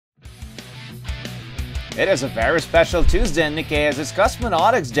It is a very special Tuesday in the KHL's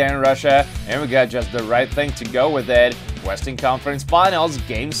Cosmonauts Day in Russia, and we got just the right thing to go with it. Western Conference Finals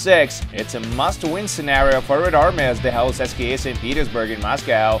Game 6. It's a must-win scenario for Red Army as they host SKA St. Petersburg in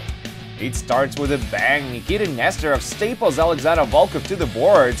Moscow. It starts with a bang. Nikita Nesterov staples Alexander Volkov to the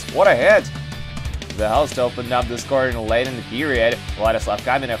boards. What a hit! The host opened up the scoring late in the period. Vladislav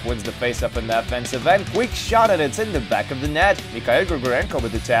Kamenev wins the face-up in the offensive end. Quick shot and it's in the back of the net. Mikhail Grigorenko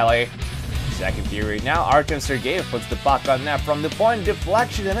with the tally. Second period now, Artem Sergeyev puts the puck on net from the point,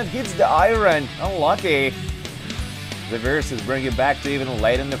 deflection, and it hits the iron. Unlucky. The Viruses bring it back to even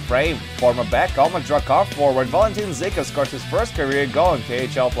late in the frame. Former back, Omar Drakov forward, Valentin Zykov scores his first career goal in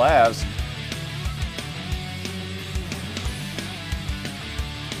KHL playoffs.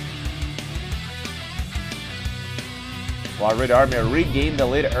 While Red Army regained the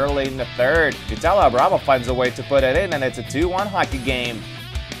lead early in the third, Vitaly Abramov finds a way to put it in, and it's a 2-1 hockey game.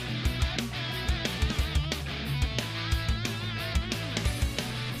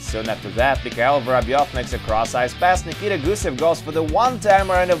 Soon after that, Mikhail Vorobyov makes a cross-ice pass, Nikita Gusev goes for the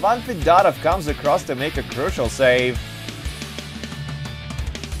one-timer, and Ivan Fedotov comes across to make a crucial save.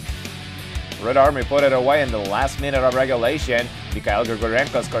 Red Army put it away in the last minute of regulation. Mikhail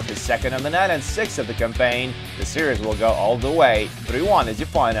Grigorenko scores his second on the night and sixth of the campaign. The series will go all the way. 3-1 is your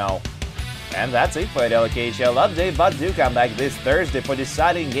final. And that's it for a daily KHL update, but do come back this Thursday for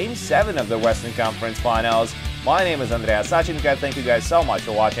deciding Game 7 of the Western Conference Finals. My name is Andrea Sachenko, thank you guys so much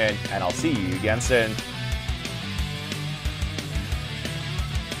for watching, and I'll see you again soon.